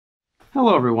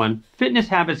Hello everyone. Fitness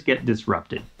habits get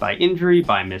disrupted by injury,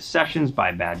 by missed sessions,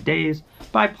 by bad days,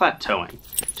 by plateauing.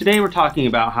 Today we're talking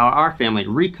about how our family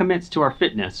recommits to our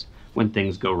fitness when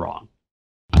things go wrong.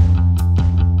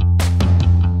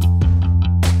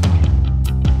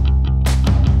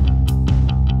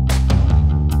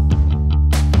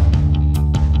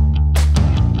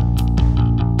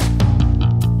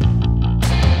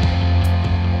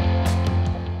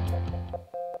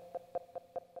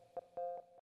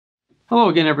 Hello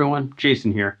again everyone,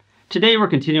 Jason here. Today we're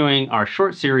continuing our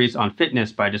short series on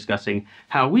fitness by discussing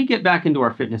how we get back into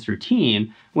our fitness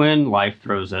routine when life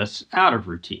throws us out of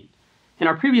routine. In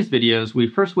our previous videos, we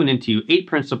first went into 8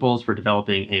 principles for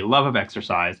developing a love of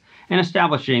exercise and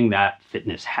establishing that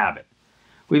fitness habit.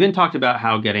 We then talked about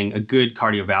how getting a good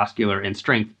cardiovascular and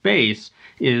strength base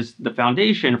is the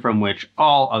foundation from which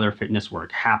all other fitness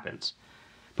work happens.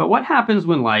 But what happens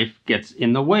when life gets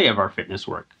in the way of our fitness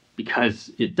work? Because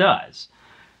it does.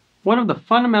 One of the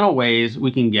fundamental ways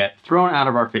we can get thrown out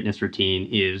of our fitness routine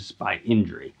is by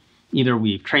injury. Either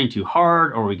we've trained too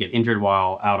hard, or we get injured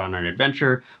while out on an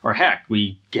adventure, or heck,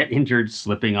 we get injured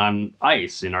slipping on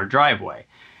ice in our driveway.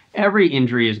 Every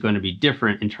injury is going to be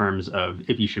different in terms of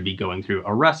if you should be going through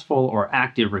a restful or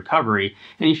active recovery,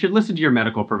 and you should listen to your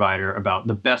medical provider about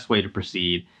the best way to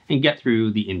proceed and get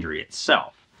through the injury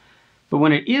itself. But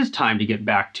when it is time to get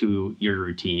back to your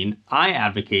routine, I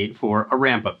advocate for a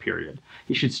ramp-up period.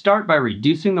 You should start by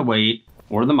reducing the weight,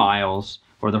 or the miles,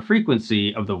 or the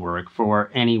frequency of the work for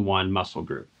any one muscle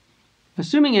group.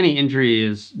 Assuming any injury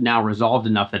is now resolved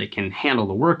enough that it can handle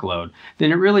the workload,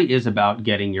 then it really is about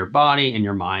getting your body and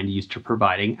your mind used to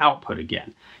providing output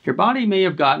again. Your body may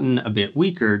have gotten a bit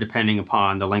weaker depending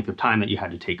upon the length of time that you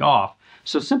had to take off,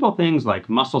 so simple things like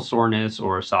muscle soreness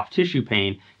or soft tissue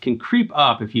pain can creep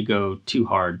up if you go too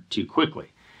hard too quickly.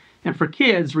 And for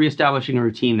kids, reestablishing a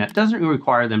routine that doesn't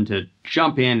require them to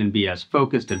jump in and be as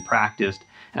focused and practiced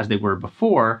as they were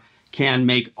before can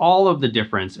make all of the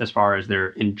difference as far as they're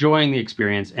enjoying the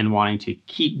experience and wanting to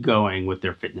keep going with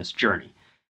their fitness journey.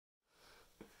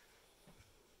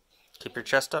 Keep your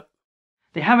chest up.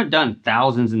 They haven't done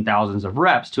thousands and thousands of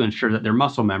reps to ensure that their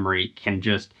muscle memory can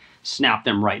just snap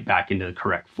them right back into the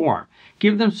correct form.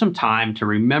 Give them some time to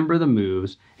remember the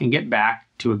moves and get back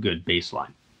to a good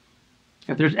baseline.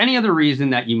 If there's any other reason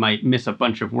that you might miss a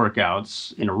bunch of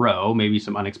workouts in a row, maybe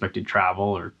some unexpected travel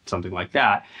or something like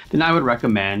that, then I would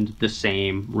recommend the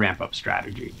same ramp-up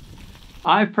strategy.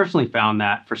 I've personally found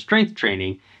that for strength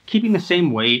training, keeping the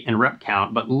same weight and rep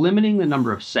count but limiting the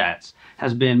number of sets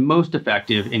has been most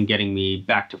effective in getting me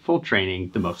back to full training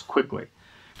the most quickly.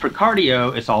 For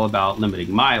cardio, it's all about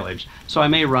limiting mileage, so I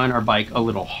may run or bike a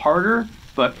little harder,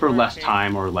 but for less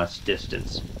time or less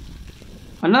distance.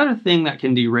 Another thing that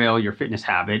can derail your fitness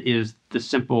habit is the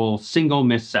simple single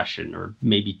missed session, or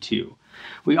maybe 2.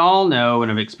 We all know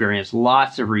and have experienced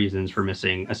lots of reasons for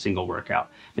missing a single workout.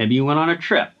 Maybe you went on a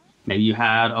trip. Maybe you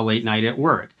had a late night at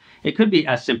work. It could be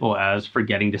as simple as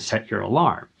forgetting to set your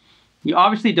alarm. You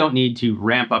obviously don't need to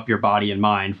ramp up your body and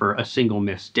mind for a single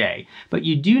missed day, but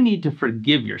you do need to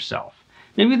forgive yourself.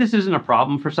 Maybe this isn't a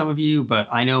problem for some of you, but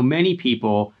I know many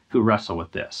people who wrestle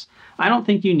with this. I don't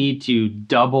think you need to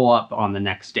double up on the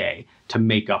next day to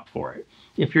make up for it.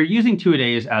 If you're using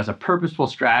 2-a-days as a purposeful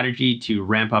strategy to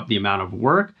ramp up the amount of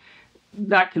work,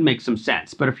 that can make some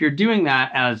sense. But if you're doing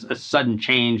that as a sudden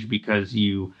change because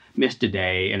you missed a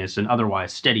day and it's an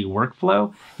otherwise steady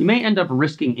workflow, you may end up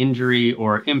risking injury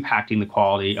or impacting the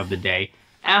quality of the day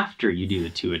after you do the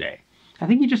 2-a-day. I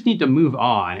think you just need to move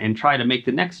on and try to make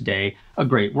the next day a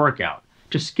great workout.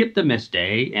 Just skip the missed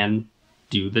day and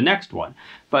do the next one,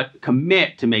 but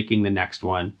commit to making the next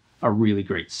one a really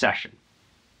great session.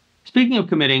 Speaking of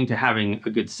committing to having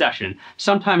a good session,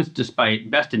 sometimes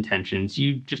despite best intentions,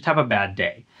 you just have a bad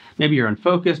day. Maybe you're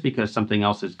unfocused because something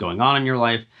else is going on in your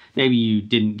life. Maybe you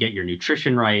didn't get your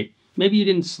nutrition right. Maybe you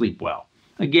didn't sleep well.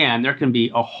 Again, there can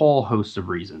be a whole host of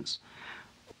reasons.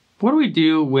 What do we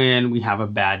do when we have a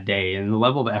bad day and the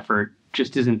level of effort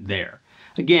just isn't there?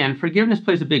 Again, forgiveness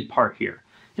plays a big part here.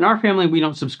 In our family, we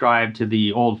don't subscribe to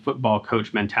the old football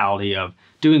coach mentality of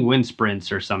doing wind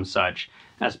sprints or some such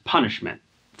as punishment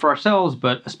for ourselves,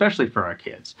 but especially for our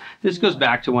kids. This goes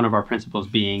back to one of our principles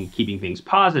being keeping things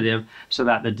positive so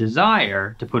that the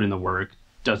desire to put in the work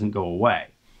doesn't go away.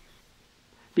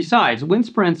 Besides, wind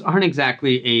sprints aren't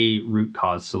exactly a root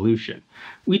cause solution.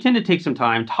 We tend to take some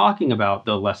time talking about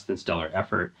the less than stellar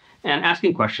effort and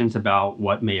asking questions about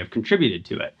what may have contributed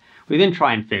to it. We then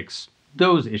try and fix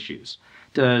those issues.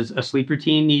 Does a sleep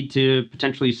routine need to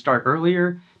potentially start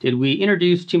earlier? Did we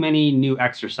introduce too many new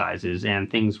exercises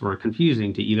and things were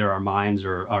confusing to either our minds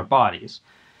or our bodies?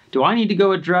 Do I need to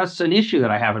go address an issue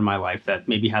that I have in my life that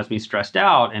maybe has me stressed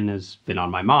out and has been on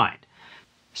my mind?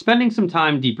 Spending some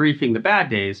time debriefing the bad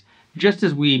days, just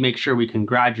as we make sure we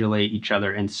congratulate each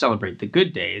other and celebrate the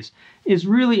good days, is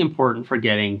really important for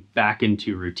getting back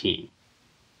into routine.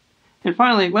 And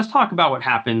finally, let's talk about what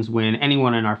happens when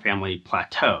anyone in our family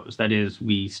plateaus. That is,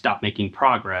 we stop making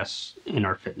progress in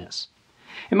our fitness.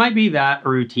 It might be that a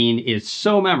routine is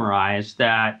so memorized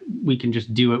that we can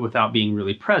just do it without being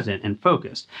really present and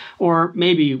focused. Or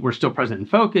maybe we're still present and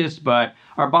focused, but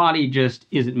our body just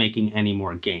isn't making any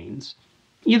more gains.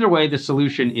 Either way, the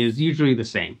solution is usually the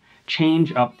same.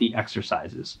 Change up the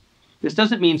exercises. This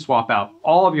doesn't mean swap out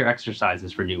all of your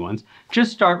exercises for new ones.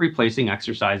 Just start replacing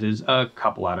exercises a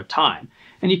couple at a time.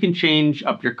 And you can change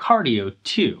up your cardio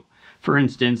too. For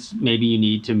instance, maybe you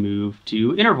need to move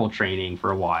to interval training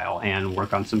for a while and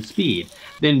work on some speed,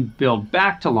 then build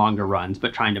back to longer runs,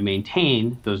 but trying to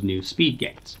maintain those new speed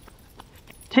gains.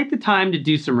 Take the time to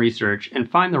do some research and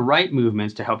find the right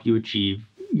movements to help you achieve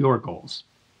your goals.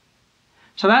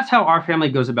 So that's how our family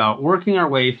goes about working our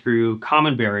way through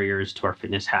common barriers to our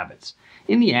fitness habits.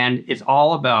 In the end, it's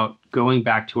all about going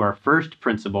back to our first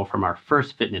principle from our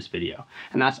first fitness video,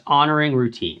 and that's honoring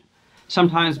routine.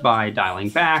 Sometimes by dialing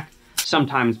back,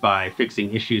 sometimes by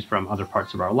fixing issues from other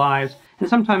parts of our lives, and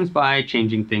sometimes by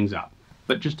changing things up,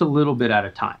 but just a little bit at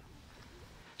a time.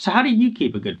 So how do you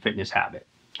keep a good fitness habit?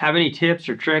 Have any tips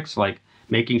or tricks like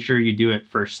making sure you do it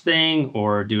first thing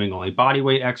or doing only body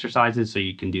weight exercises so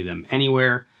you can do them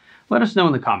anywhere? Let us know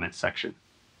in the comments section.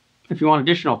 If you want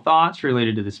additional thoughts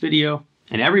related to this video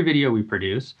and every video we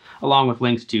produce, along with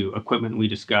links to equipment we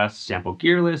discuss, sample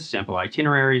gear lists, sample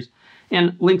itineraries,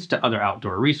 and links to other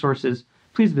outdoor resources,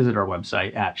 please visit our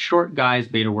website at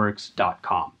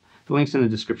shortguysbetaworks.com. The link's in the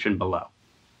description below.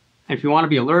 And if you want to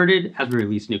be alerted as we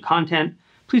release new content,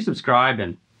 please subscribe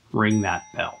and ring that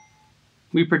bell.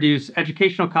 We produce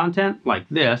educational content like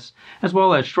this, as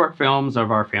well as short films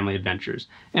of our family adventures,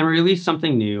 and we release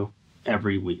something new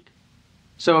every week.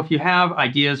 So if you have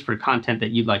ideas for content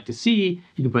that you'd like to see,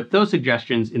 you can put those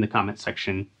suggestions in the comments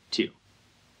section too.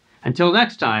 Until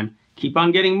next time, keep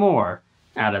on getting more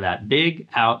out of that big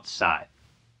outside.